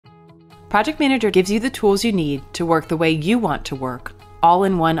Project Manager gives you the tools you need to work the way you want to work, all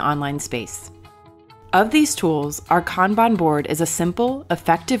in one online space. Of these tools, our Kanban board is a simple,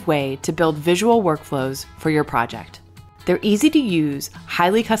 effective way to build visual workflows for your project. They're easy to use,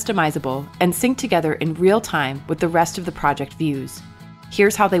 highly customizable, and sync together in real time with the rest of the project views.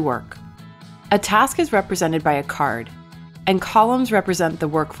 Here's how they work. A task is represented by a card, and columns represent the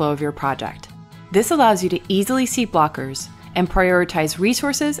workflow of your project. This allows you to easily see blockers and prioritize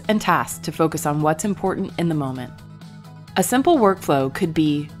resources and tasks to focus on what's important in the moment. A simple workflow could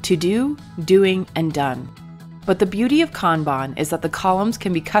be to do, doing, and done. But the beauty of Kanban is that the columns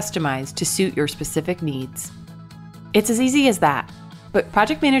can be customized to suit your specific needs. It's as easy as that, but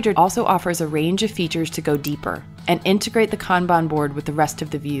Project Manager also offers a range of features to go deeper and integrate the Kanban board with the rest of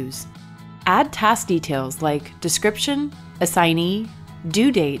the views. Add task details like description, assignee,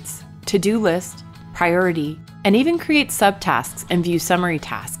 due dates, to-do list, priority, and even create subtasks and view summary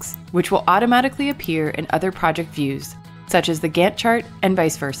tasks, which will automatically appear in other project views, such as the Gantt chart and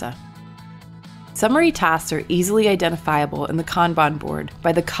vice versa. Summary tasks are easily identifiable in the Kanban board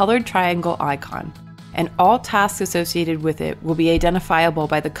by the colored triangle icon, and all tasks associated with it will be identifiable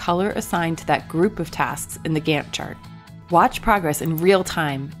by the color assigned to that group of tasks in the Gantt chart. Watch progress in real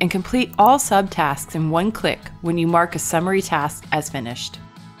time and complete all subtasks in one click when you mark a summary task as finished.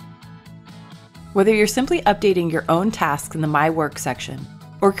 Whether you're simply updating your own tasks in the My Work section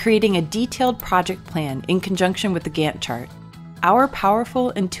or creating a detailed project plan in conjunction with the Gantt chart, our powerful,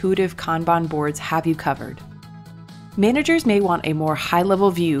 intuitive Kanban boards have you covered. Managers may want a more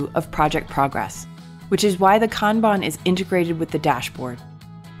high-level view of project progress, which is why the Kanban is integrated with the dashboard.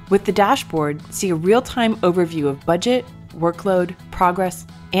 With the dashboard, see a real-time overview of budget, workload, progress,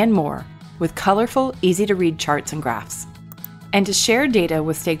 and more, with colorful, easy-to-read charts and graphs. And to share data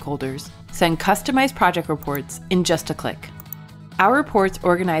with stakeholders, send customized project reports in just a click. Our reports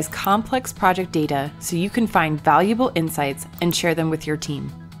organize complex project data so you can find valuable insights and share them with your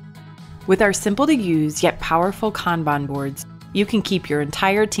team. With our simple-to-use yet powerful Kanban boards, you can keep your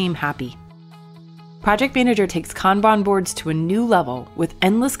entire team happy. Project Manager takes Kanban boards to a new level with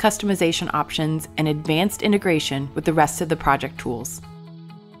endless customization options and advanced integration with the rest of the project tools.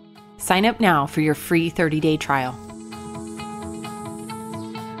 Sign up now for your free 30-day trial.